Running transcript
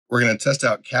We're going to test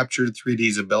out Captured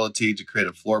 3D's ability to create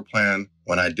a floor plan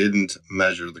when I didn't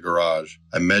measure the garage.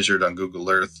 I measured on Google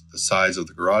Earth the size of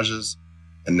the garages,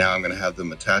 and now I'm going to have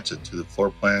them attach it to the floor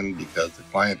plan because the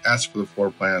client asked for the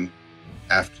floor plan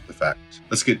after the fact.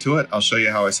 Let's get to it. I'll show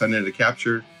you how I send it to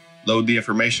Captured, load the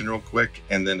information real quick,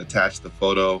 and then attach the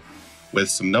photo with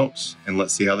some notes, and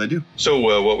let's see how they do. So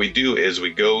what we do is we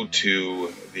go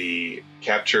to the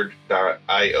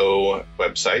captured.io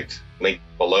website, link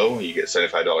below. You get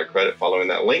 $75 credit following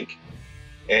that link.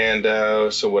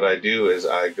 And so what I do is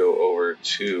I go over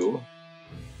to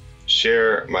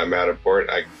share my Matterport.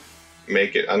 I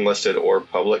make it unlisted or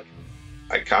public.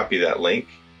 I copy that link,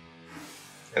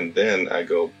 and then I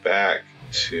go back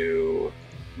to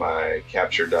my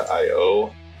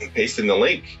capture.io and paste in the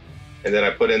link. And then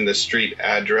I put in the street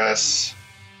address.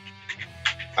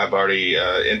 I've already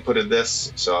inputted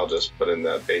this, so I'll just put in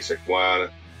the basic one.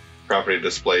 Property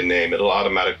display name. It'll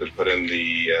automatically put in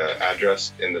the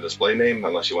address in the display name,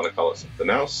 unless you want to call it something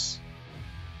else.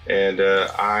 And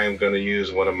I'm going to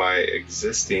use one of my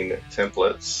existing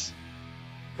templates,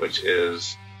 which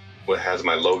is what has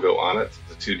my logo on it.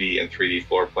 The 2D and 3D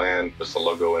floor plan, puts the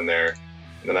logo in there.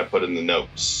 And then I put in the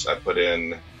notes. I put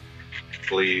in,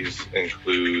 please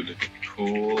include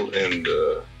pool in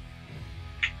the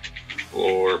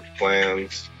floor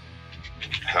plans,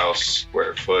 house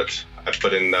square foot. I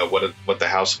put in what the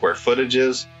house square footage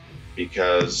is,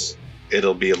 because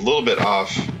it'll be a little bit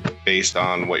off based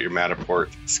on what your Matterport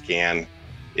scan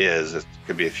is. It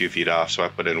could be a few feet off, so I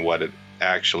put in what it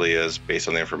actually is based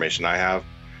on the information I have.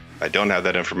 If I don't have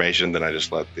that information, then I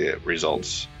just let the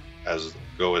results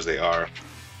go as they are.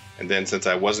 And then since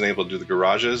I wasn't able to do the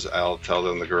garages, I'll tell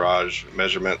them the garage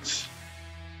measurements.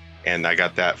 And I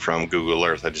got that from Google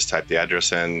Earth. I just typed the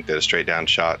address in, did a straight down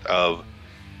shot of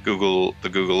the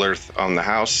Google Earth on the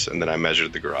house, and then I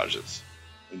measured the garages.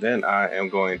 And then I am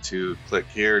going to click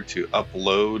here to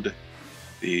upload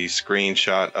the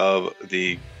screenshot of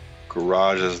the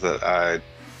garages or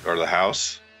the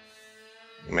house.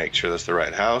 Make sure that's the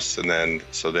right house, and then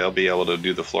so they'll be able to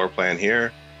do the floor plan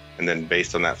here. And then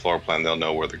based on that floor plan, they'll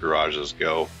know where the garages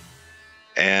go.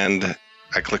 And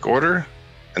I click order,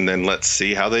 and then let's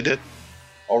see how they did.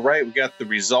 All right, we got the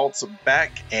results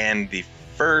back, and the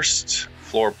first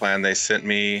floor plan they sent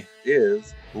me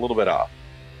is a little bit off,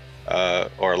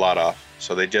 or a lot off.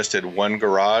 So they just did one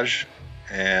garage,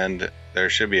 and there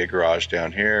should be a garage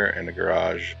down here and a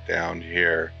garage down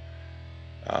here.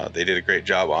 They did a great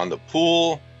job on the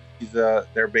pool.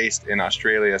 They're based in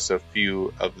Australia, so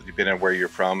depending on where you're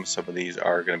from, some of these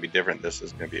are going to be different. This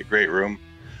is going to be a great room.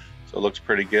 So it looks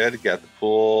pretty good. Got the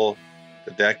pool,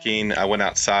 the decking. I went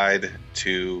outside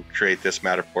to create this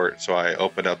Matterport, so I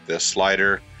opened up this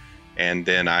slider, and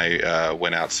then I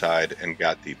went outside and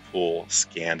got the pool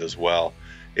scanned as well.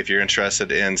 If you're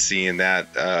interested in seeing that,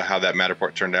 how that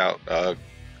Matterport turned out,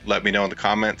 let me know in the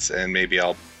comments, and maybe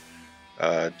I'll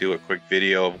do a quick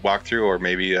video of walkthrough, or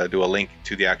maybe do a link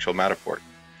to the actual Matterport.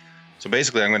 So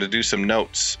basically I'm going to do some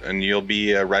notes, and you'll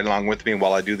be right along with me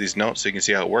while I do these notes so you can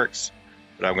see how it works.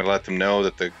 But I'm going to let them know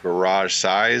that the garage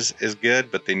size is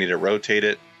good, but they need to rotate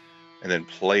it and then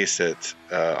place it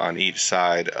on each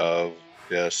side of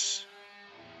this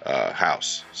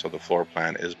house, so the floor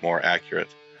plan is more accurate.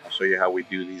 I'll show you how we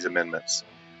do these amendments.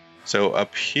 So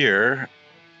up here,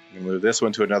 I'm going to move this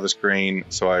one to another screen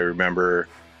so I remember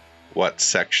what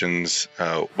sections,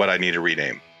 what I need to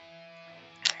rename.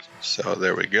 So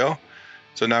there we go.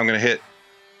 So now I'm going to hit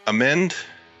amend.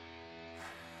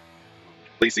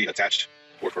 Please see attached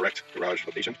for correct garage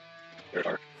location. There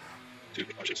are two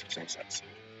garages, same size.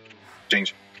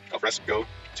 Change al fresco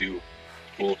to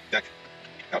pool deck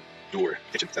outdoor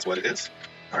kitchen. That's what it is.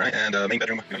 All right, and main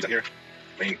bedroom comes out here.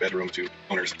 Main bedroom to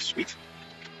owner's suite.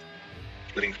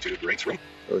 Living to great room.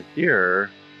 So here,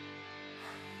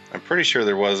 I'm pretty sure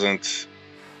there wasn't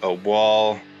a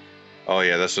wall. Oh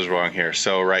yeah, this is wrong here.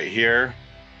 So right here,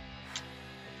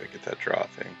 if I get that draw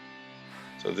thing.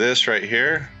 So this right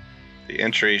here, the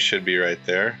entry should be right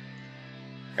there.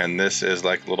 And this is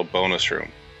like a little bonus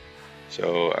room.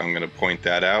 So I'm gonna point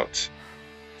that out.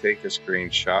 Take a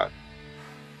screenshot.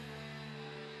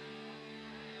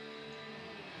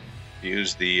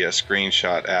 Use the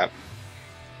screenshot app.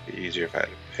 It'd be easier if I had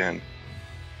a pen.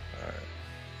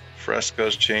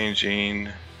 Fresco's changing,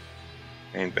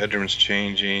 main bedroom's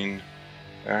changing.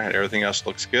 All right, everything else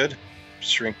looks good.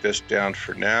 Shrink this down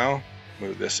for now.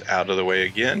 Move this out of the way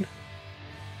again.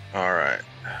 All right,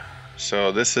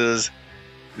 so this is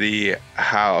the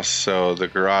house. So the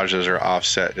garages are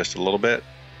offset just a little bit.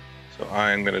 So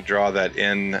I'm gonna draw that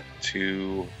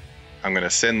I'm gonna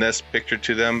send this picture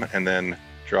to them and then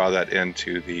draw that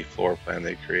into the floor plan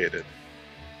they created.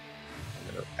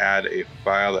 add a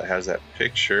file that has that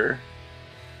picture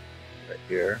right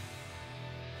here.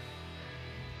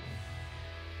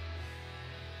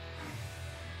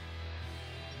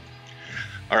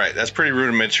 All right, that's pretty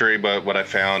rudimentary, but what I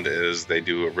found is they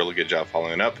do a really good job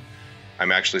following up.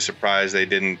 I'm actually surprised they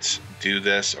didn't do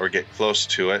this or get close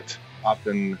to it.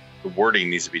 Often the wording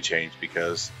needs to be changed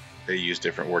because they use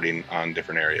different wording on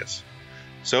different areas.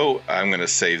 So I'm going to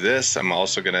save this. I'm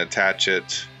also going to attach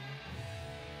it.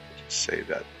 Save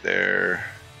that there.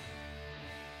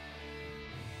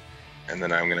 And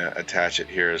then I'm going to attach it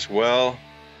here as well.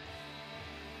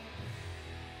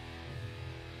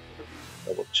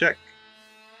 Double check.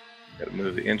 Got to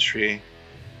move the entry.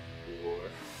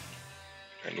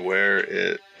 And where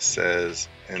it says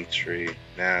entry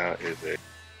now is a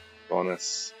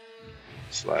bonus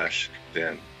 /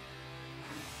 then.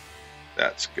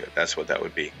 That's good. That's what that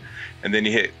would be. And then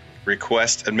you hit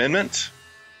request amendment.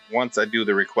 Once I do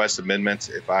the request amendment,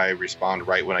 if I respond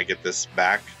right when I get this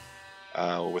back,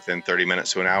 within 30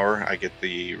 minutes to an hour, I get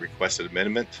the requested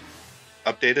amendment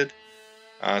updated.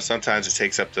 Sometimes it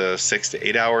takes up to 6 to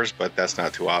 8 hours, but that's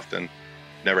not too often.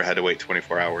 Never had to wait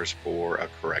 24 hours for a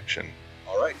correction.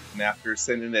 All right, and after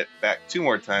sending it back 2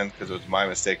 more times, because it was my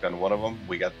mistake on one of them,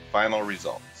 we got the final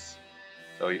results.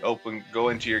 So you go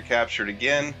into your captured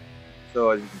again.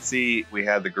 So as you can see, we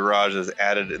had the garages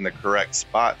added in the correct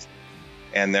spot.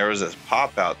 And there was this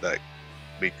pop out that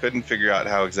we couldn't figure out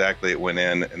how exactly it went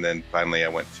in. And then finally I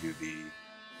went to the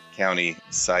county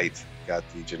site, got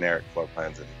the generic floor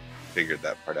plans and figured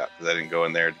that part out because I didn't go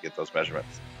in there to get those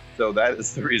measurements. So that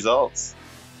is the results,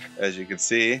 as you can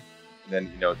see. And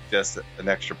then, just an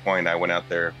extra point, I went out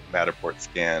there, Matterport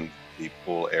scanned the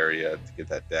pool area to get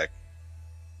that deck.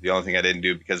 The only thing I didn't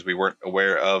do because we weren't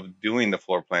aware of doing the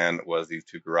floor plan was these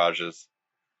 2 garages.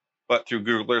 But through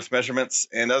Google Earth measurements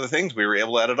and other things, we were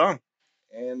able to add it on.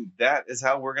 And that is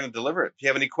how we're going to deliver it. If you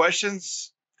have any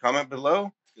questions, comment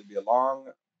below. It's going to be a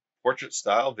long portrait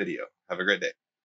style video. Have a great day.